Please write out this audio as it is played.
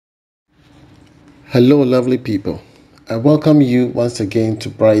Hello lovely people, I welcome you once again to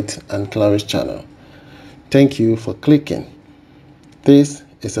Bright and Clara's channel. Thank you for clicking. This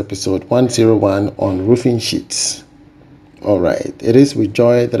is episode 101 on roofing sheets. Alright, it is with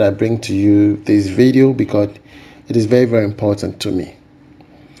joy that I bring to you this video because it is very important to me.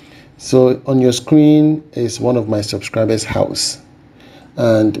 So on your screen is one of my subscribers' house,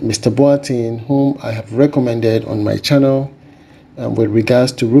 and Mr. Boateng, whom I have recommended on my channel with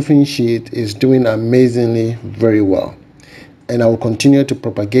regards to roofing sheet, is doing amazingly very well, and I will continue to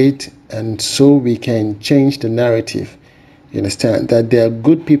propagate, and so we can change the narrative. You understand that there are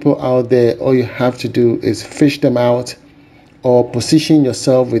good people out there. All you have to do is fish them out or position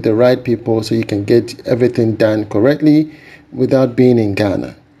yourself with the right people so you can get everything done correctly without being in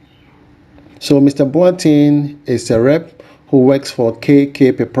Ghana. So Mr. Boateng is a rep who works for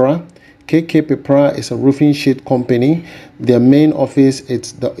KK Pepra. KK Pepra is a roofing sheet company. Their main office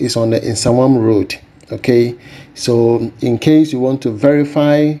is on the Insawam Road. Okay, so in case you want to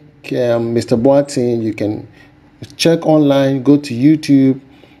verify Mr. Boateng, you can check online, go to YouTube,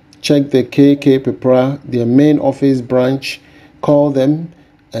 check the KK Pepra, their main office branch, call them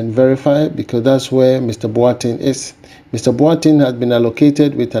and verify, because that's where Mr. Boateng is. Mr. Boateng has been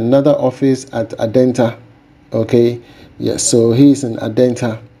allocated with another office at Adenta. Okay, yes, so he's in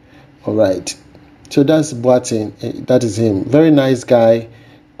Adenta. All right, so that's Boateng. That is him. Very nice guy,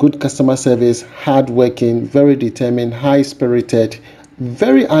 good customer service, hardworking, very determined, high-spirited,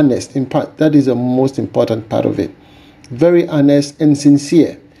 very honest. In fact, that is the most important part of it. Very honest and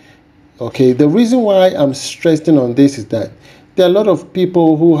sincere. Okay, the reason why I'm stressing on this is that there are a lot of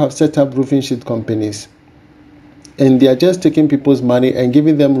people who have set up roofing sheet companies, and they are just taking people's money and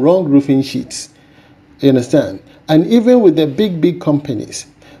giving them wrong roofing sheets. You understand? And even with the big companies,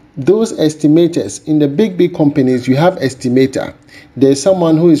 those estimators in the big companies, you have estimator. There's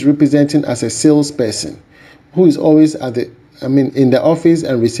someone who is representing as a salesperson, who is always in the office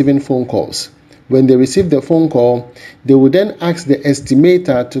and receiving phone calls. When they receive the phone call, they will then ask the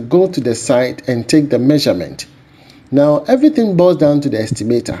estimator to go to the site and take the measurement. Now, everything boils down to the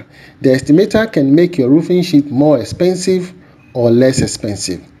estimator. The estimator can make your roofing sheet more expensive or less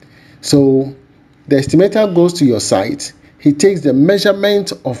expensive. So the estimator goes to your site. He takes the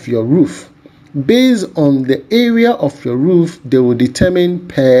measurement of your roof. Based on the area of your roof, they will determine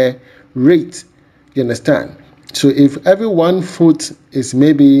per rate. You understand? So if every 1 foot is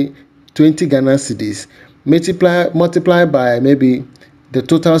maybe 20 Ghana cedis, multiply by maybe the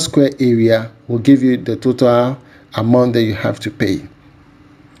total square area will give you the total amount that you have to pay.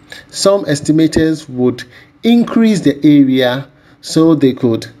 Some estimators would increase the area so they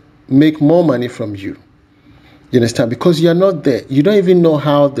could make more money from you. You understand? Because you are not there. You don't even know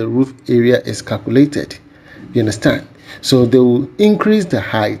how the roof area is calculated. You understand? So they will increase the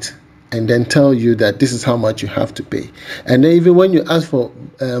height and then tell you that this is how much you have to pay. And then even when you ask for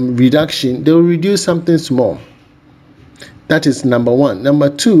reduction, they will reduce something small. That is number one. Number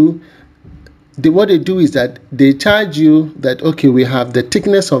two, what they do is that they charge you that, okay, we have the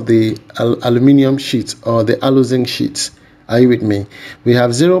thickness of the aluminium sheets or the alu-zinc sheets. Are you with me? We have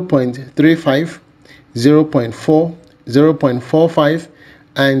 0.35, 0.4, 0.45,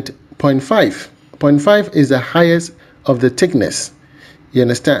 and 0.5. 0.5 is the highest of the thickness. You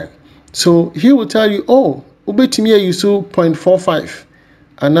understand? So he will tell you, oh, ubetimiya yusu 0.45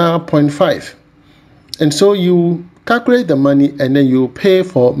 and now 0.5. And so you calculate the money and then you pay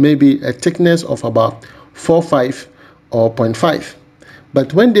for maybe a thickness of about 4.5 or 0.5.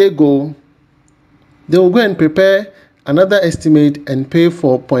 But when they will go and prepare another estimate and pay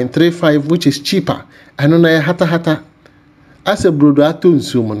for 0.35, which is cheaper. And on a hata as a brodato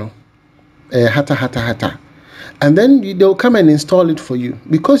insumuno, hata. And then they'll come and install it for you.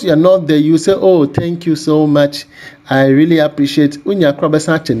 Because you're not there, you say, oh, thank you so much. I really appreciate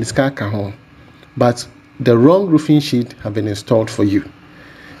it. But the wrong roofing sheet have been installed for you.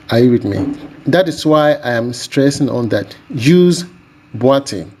 Are you with me? That is why I am stressing on that. Use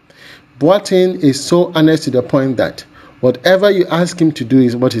Boateng. Boateng is so honest to the point that whatever you ask him to do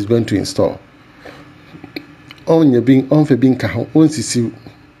is what he's going to install. On your being on for being take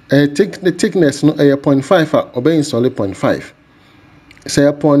the thickness no 0.5 or be install 0.5. Say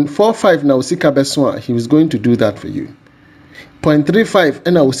 0.45 now sika beswa, he was going to do that for you. 0.35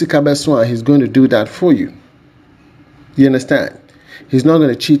 and now sika beswa, he's going to do that for you. You understand? He's not going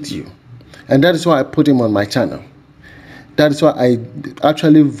to cheat you. And that is why I put him on my channel. That is why I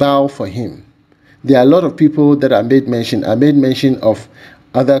actually vow for him. There are a lot of people that I made mention. I made mention of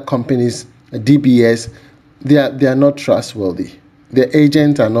other companies, DBS. They are not trustworthy. The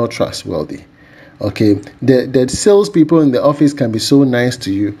agents are not trustworthy. Okay, the salespeople in the office can be so nice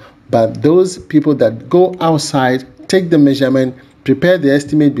to you, But those people that go outside, take the measurement, prepare the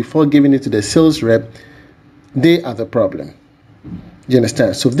estimate before giving it to the sales rep, they are the problem. You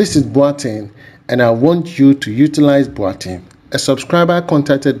understand? So this is Boateng, and I want you to utilize Boateng. A subscriber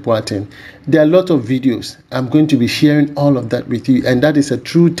contacted Boateng. There are a lot of videos. I'm going to be sharing all of that with you, and that is a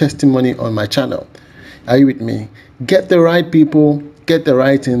true testimony on my channel. Are you with me? Get the right people, get the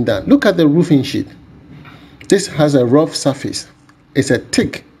right thing done. Look at the roofing sheet. This has a rough surface. It's a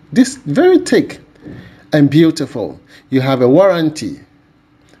thick, this very thick and beautiful. You have a warranty,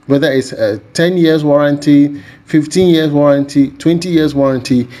 whether it's a 10 years warranty, 15 years warranty, 20 years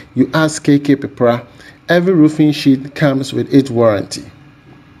warranty. You ask KK Pepra, every roofing sheet comes with its warranty.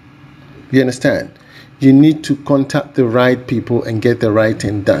 You understand? You need to contact the right people and get the right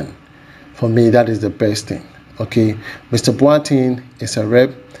thing done. For me, that is the best thing. Okay, Mr. Boateng is a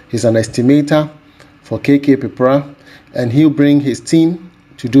rep. He's an estimator for KK Pepra, and he'll bring his team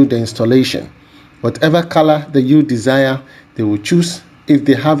to do the installation. Whatever color that you desire, they will choose. If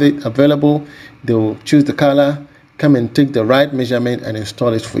they have it available, they will choose the color, come and take the right measurement and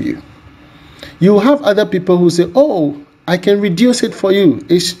install it for you. You have other people who say, oh, I can reduce it for you.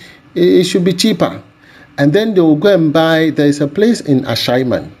 It should be cheaper. And then they will go and buy. There is a place in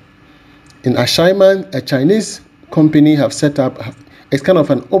Ashaiman. In Ashaiman, a Chinese company have set up, it's kind of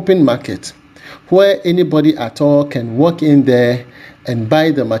an open market where anybody at all can walk in there and buy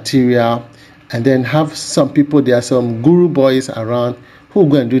the material, and then have some people, there are some guru boys around who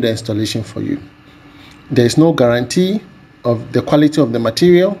go and do the installation for you. There is no guarantee of the quality of the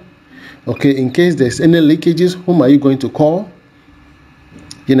material. Okay, in case there's any leakages, whom are you going to call?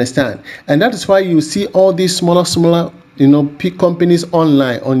 You understand? And that is why you see all these smaller companies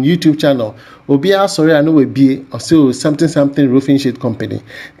online on YouTube channel. Obia, sorry, I know we be or so something roofing sheet company.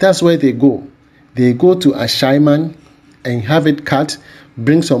 That's where they go. They go to a Ashaiman and have it cut,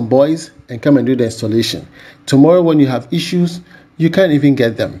 bring some boys and come and do the installation. Tomorrow when you have issues, you can't even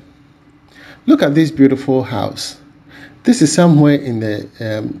get them. Look at this beautiful house. This is somewhere in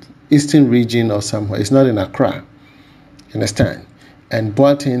the eastern region or somewhere. It's not in Accra. You understand? And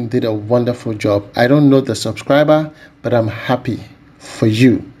Boateng did a wonderful job. I don't know the subscriber, but I'm happy for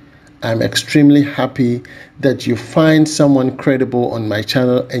you. I'm extremely happy that you find someone credible on my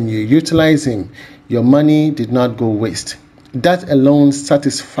channel and you utilize him. Your money did not go waste. That alone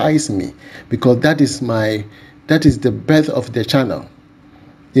satisfies me, because that is the birth of the channel.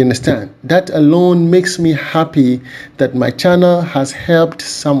 You understand? That alone makes me happy that my channel has helped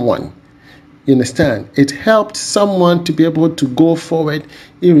someone. You understand? It helped someone to be able to go forward,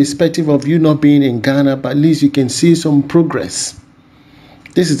 irrespective of you not being in Ghana, but at least you can see some progress.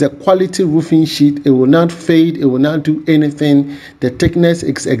 This is a quality roofing sheet. It will not fade. It will not do anything. The thickness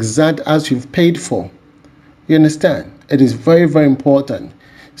is exact as you've paid for. You understand? It is very, very important.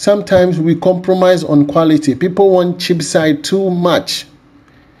 Sometimes we compromise on quality. People want cheap side too much.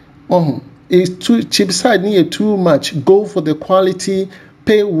 It's too cheap side need too much. Go for the quality.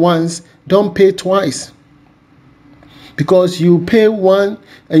 Pay once. Don't pay twice. Because you pay one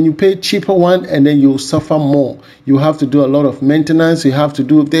and you pay cheaper one, and then you suffer more. You have to do a lot of maintenance. You have to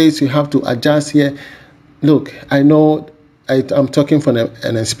do this. You have to adjust here. Look, I know I'm talking from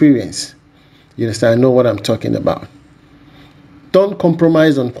an experience. You understand? I know what I'm talking about. Don't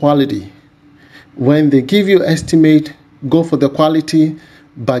compromise on quality. When they give you estimate, go for the quality.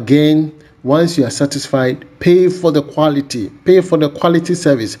 Bargain. Once you are satisfied, pay for the quality. Pay for the quality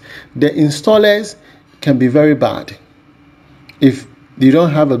service. The installers can be very bad. If you don't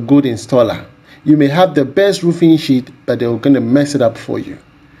have a good installer, you may have the best roofing sheet, but they're going to mess it up for you.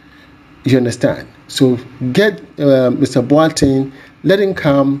 You understand? So get Mr. Boateng, let him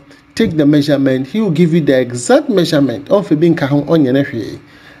come, take the measurement. He will give you the exact measurement of being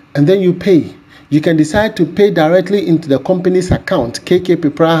and then you pay. You can decide to pay directly into the company's account. KK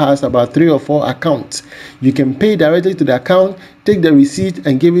Pepra has about 3 or 4 accounts. You can pay directly to the account, take the receipt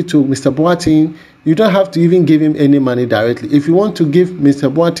and give it to Mr. Boateng. You don't have to even give him any money directly. If you want to give Mr.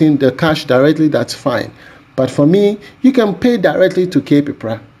 Boateng the cash directly, that's fine. But for me, you can pay directly to K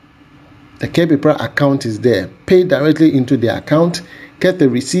Pepra. The K Pepra account is there. Pay directly into the account, get the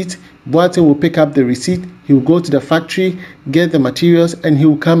receipt. Boateng will pick up the receipt. He will go to the factory, get the materials, and he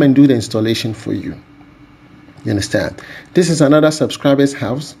will come and do the installation for you. You understand? This is another subscriber's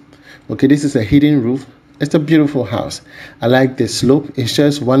house. Okay, this is a hidden roof. It's a beautiful house. I like the slope. It's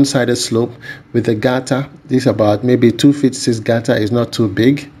just one-sided slope with a gutter. This is about maybe 2 feet 6 gutter. Is not too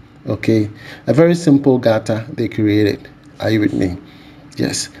big. Okay, a very simple gutter they created. Are you with me?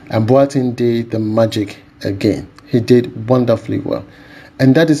 Yes. And Boateng did the magic again. He did wonderfully well.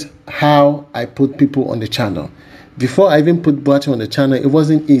 And that is how I put people on the channel. Before I even put Boating on the channel, it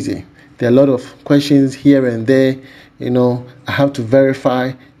wasn't easy. There are a lot of questions here and there. I have to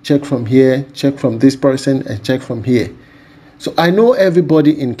verify, check from here, check from this person, and check from here. So I know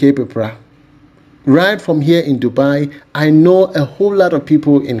everybody in Cape Epra. Right from here in Dubai, I know a whole lot of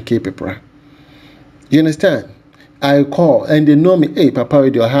people in Cape Epra. You understand? I call and they know me. Hey, Papa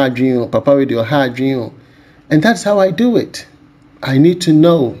with your hard dream, Papa with your hard dream. And that's how I do it. I need to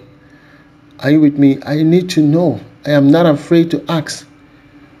know. Are you with me? I need to know. I am not afraid to ask.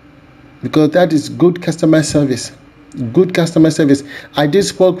 Because that is good customer service. Good customer service. I did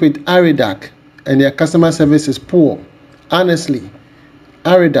spoke with Aridak and their customer service is poor. Honestly,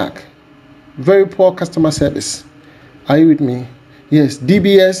 Aridak, very poor customer service. Are you with me? Yes,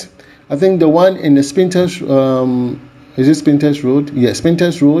 DBS. I think the one in the Spinters, is it Spinters Road? Yes,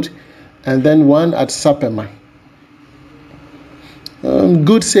 Spinters Road, and then one at Sapema.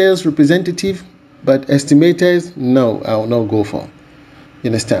 Good sales representative, but estimators, no, I will not go for.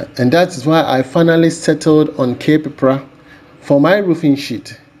 You understand? And that's why I finally settled on Cape Epra for my roofing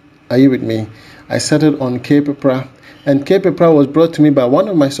sheet. Are you with me? I settled on Cape Epra, and Cape Epra was brought to me by one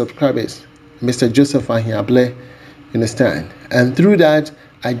of my subscribers, Mr. Joseph Ahiable. You understand? And through that,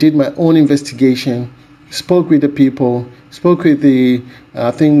 I did my own investigation, spoke with the people, spoke with I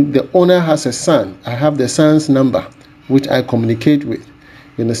think the owner has a son. I have the son's number, which I communicate with.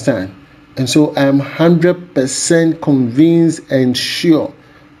 You understand? And so I am 100% convinced and sure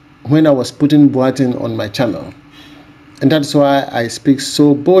when I was putting Boating on my channel. And that's why I speak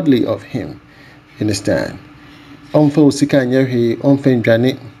so boldly of him. You understand? Onfe usika nyehe, onfe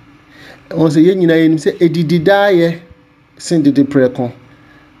ndwane. Onse ye nyina ye say edididaye sindidi preko.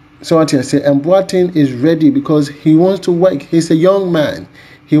 So what I say, and Boating is ready because he wants to work. He's a young man.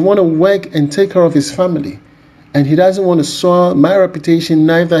 He wants to work and take care of his family. And he doesn't want to soil my reputation,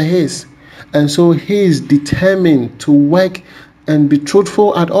 neither his. And so he is determined to work and be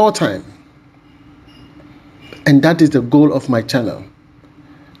truthful at all times. And that is the goal of my channel.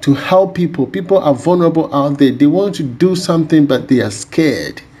 To help people. People are vulnerable out there. They want to do something, but they are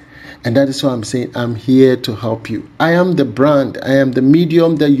scared. And that is why I'm saying I'm here to help you. I am the brand. I am the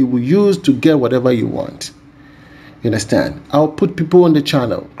medium that you will use to get whatever you want. You understand? I'll put people on the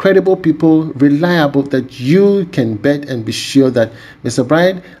channel, credible people, reliable, that you can bet and be sure that, Mr.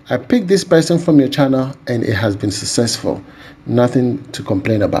 Brian, I picked this person from your channel and it has been successful. Nothing to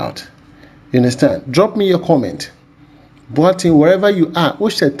complain about. You understand? Drop me your comment. Boating, wherever you are,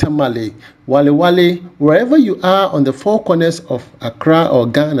 Tamale, Wale, wherever you are on the four corners of Accra or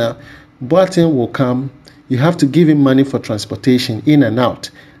Ghana, Boating will come. You have to give him money for transportation in and out,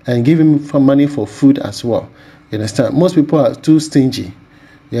 and give him money for food as well. You understand? Most people are too stingy.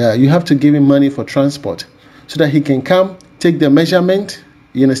 Yeah, you have to give him money for transport so that he can come, take the measurement,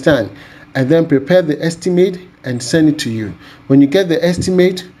 you understand, and then prepare the estimate and send it to you. When you get the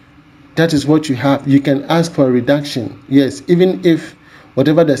estimate, that is what you have. You can ask for a reduction. Yes, even if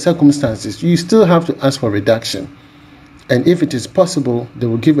whatever the circumstances, you still have to ask for a reduction. And if it is possible, they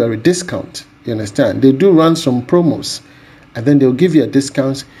will give you a discount. You understand? They do run some promos, and then they'll give you a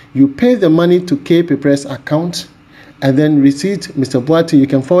discount. You pay the money to Cape Epra's account, and then receipt, Mr. Boating, you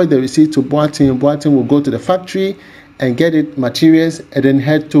can forward the receipt to Boating. Boating will go to the factory and get it materials, and then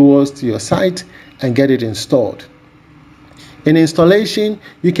head towards to your site and get it installed. In installation,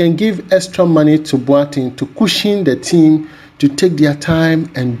 you can give extra money to Boating to cushion the team to take their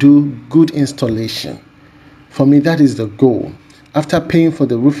time and do good installation. For me, that is the goal. After paying for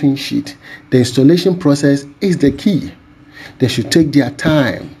the roofing sheet, the installation process is the key. They should take their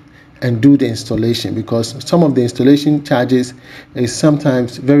time and do the installation, because some of the installation charges is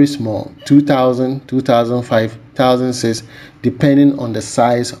sometimes very small, 2,000, 2,500, 1,006, depending on the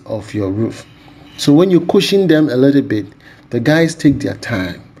size of your roof. So when you cushion them a little bit, the guys take their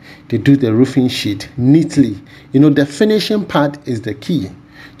time. They do the roofing sheet neatly. The finishing part is the key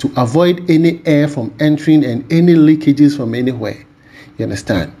to avoid any air from entering and any leakages from anywhere. You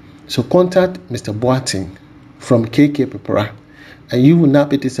understand? So contact Mr. Boating from KK Epra, and you will not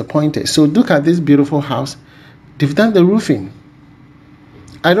be disappointed. So look at this beautiful house. They've done the roofing.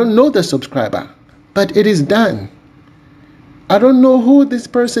 I don't know the subscriber, but it is done. I don't know who this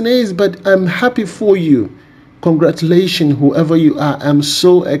person is, but I'm happy for you. Congratulations, whoever you are. I'm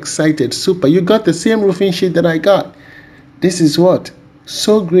so excited. Super. You got the same roofing sheet that I got. This is what?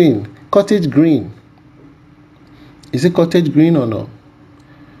 So green. Cottage green. Is it cottage green or no?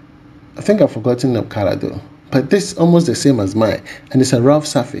 I think I've forgotten the color though. But this is almost the same as mine. And it's a rough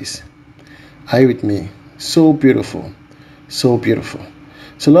surface. Are you with me? So beautiful. So beautiful.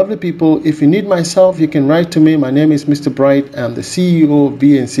 So lovely people, if you need myself, you can write to me. My name is Mr. Bright. I'm the CEO of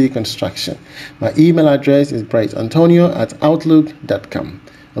B&C Construction. My email address is brightantonio@outlook.com.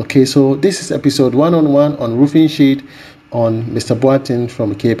 Okay, so this is episode 101 on roofing sheet on Mr. Boatin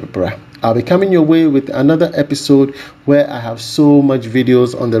from Cape Bra. I'll be coming your way with another episode where I have so much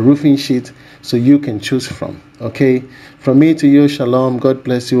videos on the roofing sheet so you can choose from. Okay, from me to you, shalom. God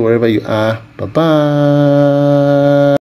bless you wherever you are. Bye bye.